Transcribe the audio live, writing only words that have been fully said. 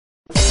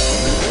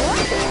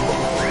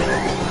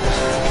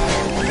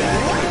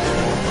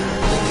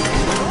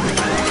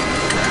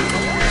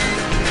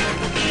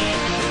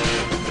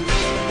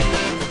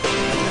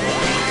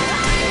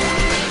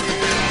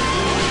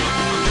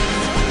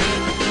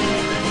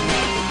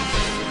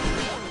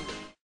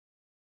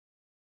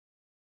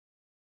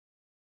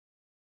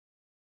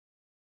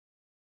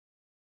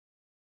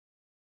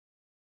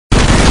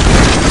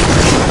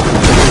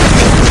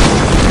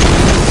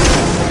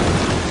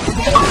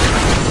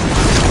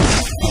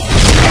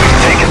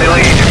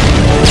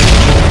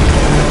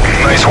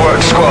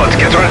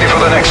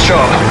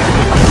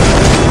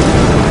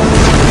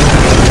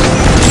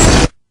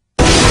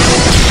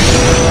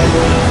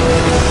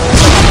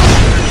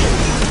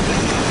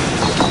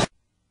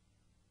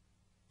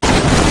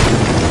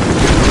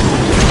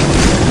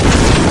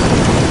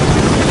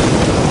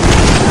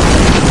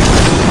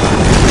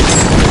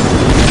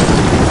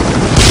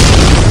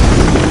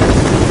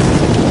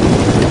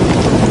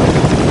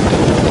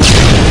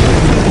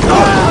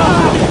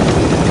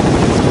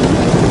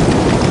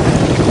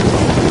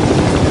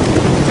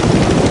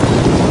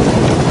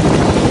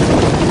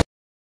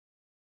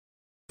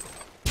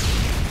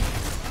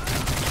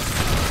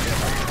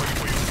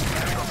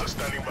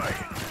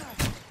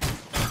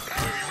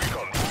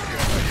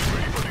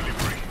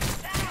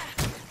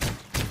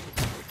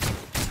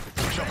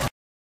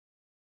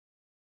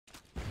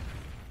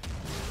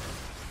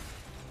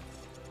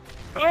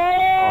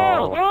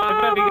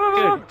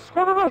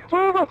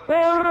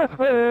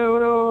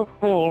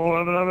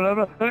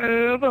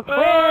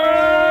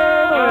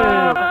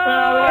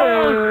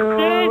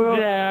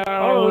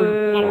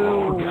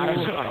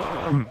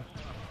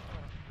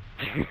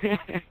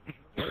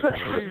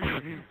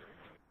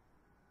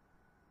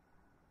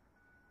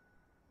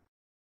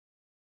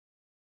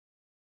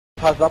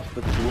Pass ab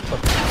dazu.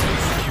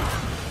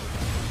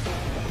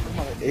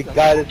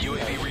 Egal.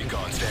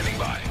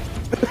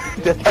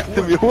 Der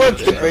sagte mir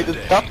Hurenkind, weil das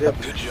schafft. Der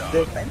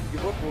ist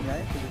einzige Wort, wo mir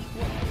einzige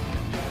Spur.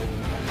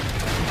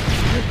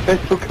 Der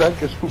ist so krank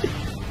geschuft.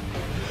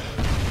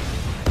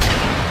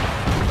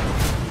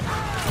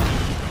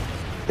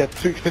 Der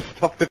Zug ist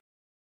auf der...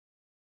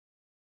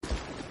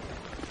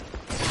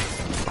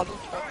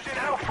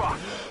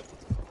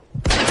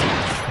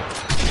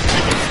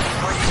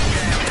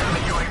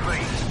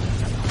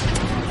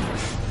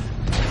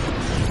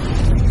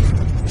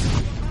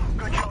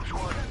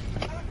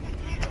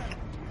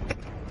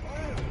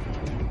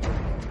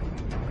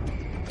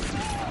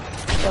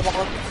 Der war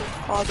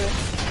gerade.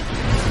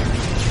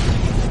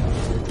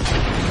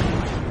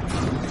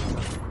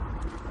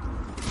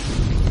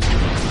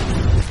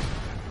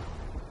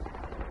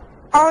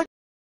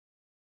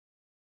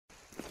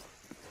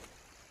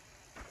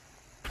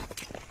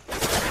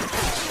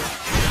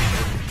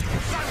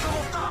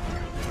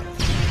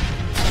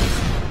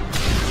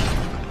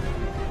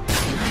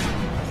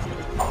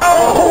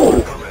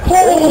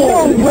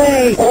 Oh,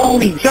 wait!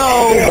 No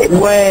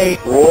way!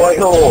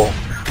 Royal!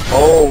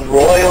 Oh,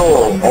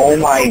 Royal! Oh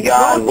my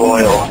god,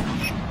 Royal!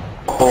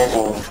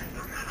 Oh,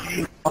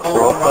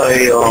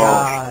 Royal!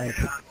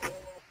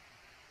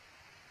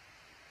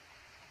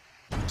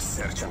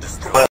 Search and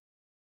destroy.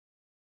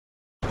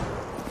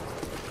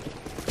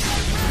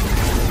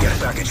 Care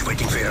package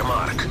waiting for your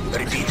mark.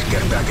 Repeat,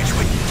 care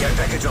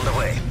package on the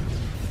way.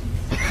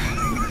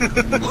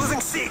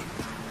 Losing C!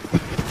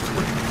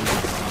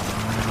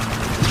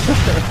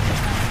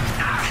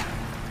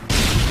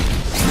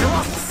 You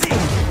lost C!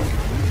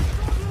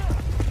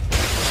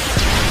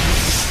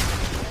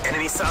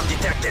 Enemy sound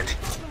detected.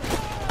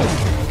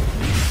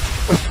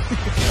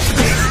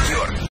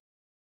 Secure.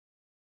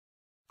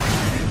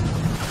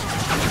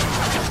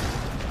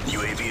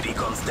 UAV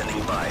recon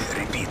standing by.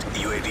 Repeat,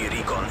 UAV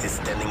recon is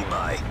standing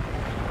by.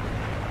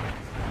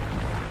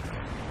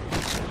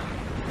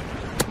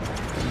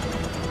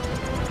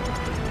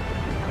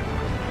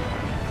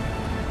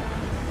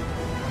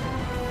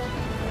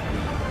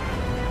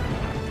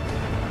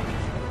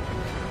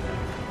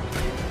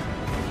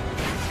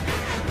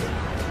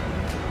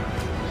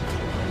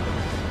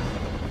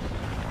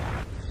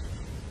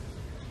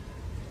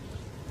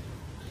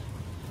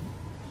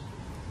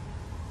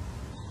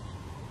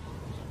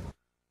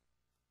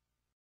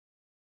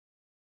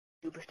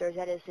 Superstars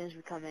at it as soon as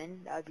we come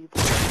in. That would be.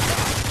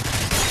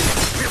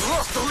 We've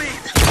lost the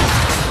lead!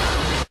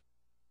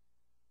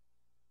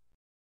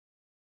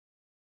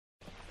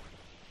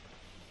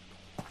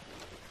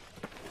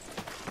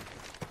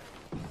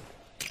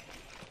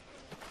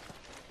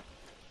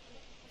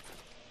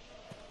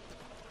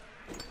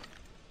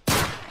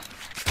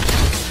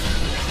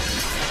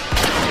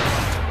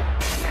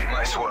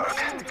 Nice work.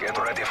 Get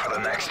ready for the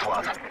next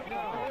one.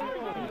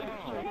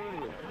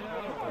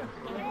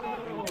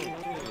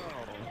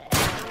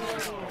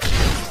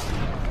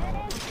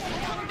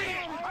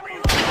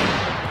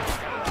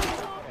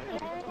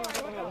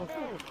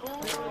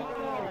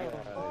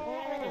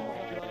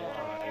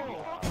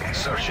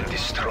 Search and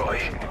destroy.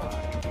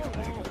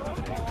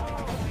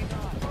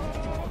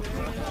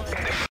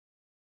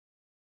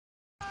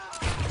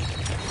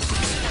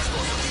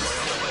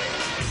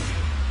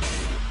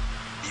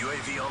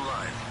 UAV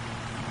online.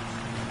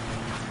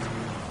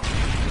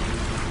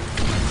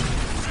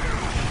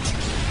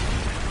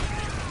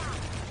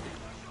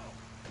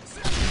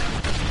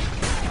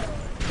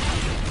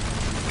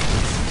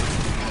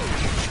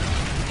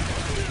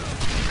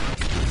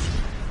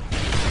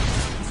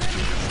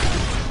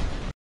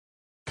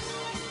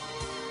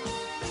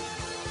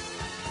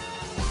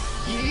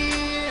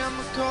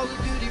 Call of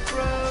Duty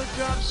pro,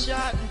 drop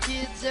shot and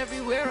kids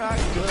everywhere I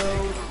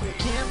go.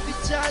 Can't be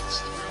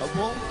touched, I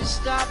won't be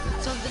stopped.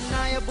 It's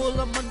undeniable,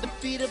 I'm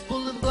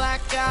undefeatable in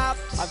Black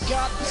Ops. I've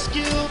got the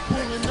skill,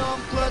 pulling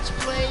on clutch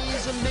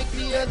plays, and make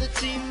the other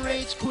team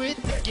rage quit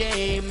the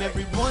game.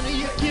 Every one of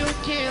your kill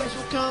cams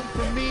will come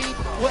from me.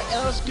 What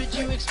else could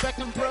you expect?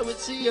 I'm pro at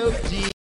COD.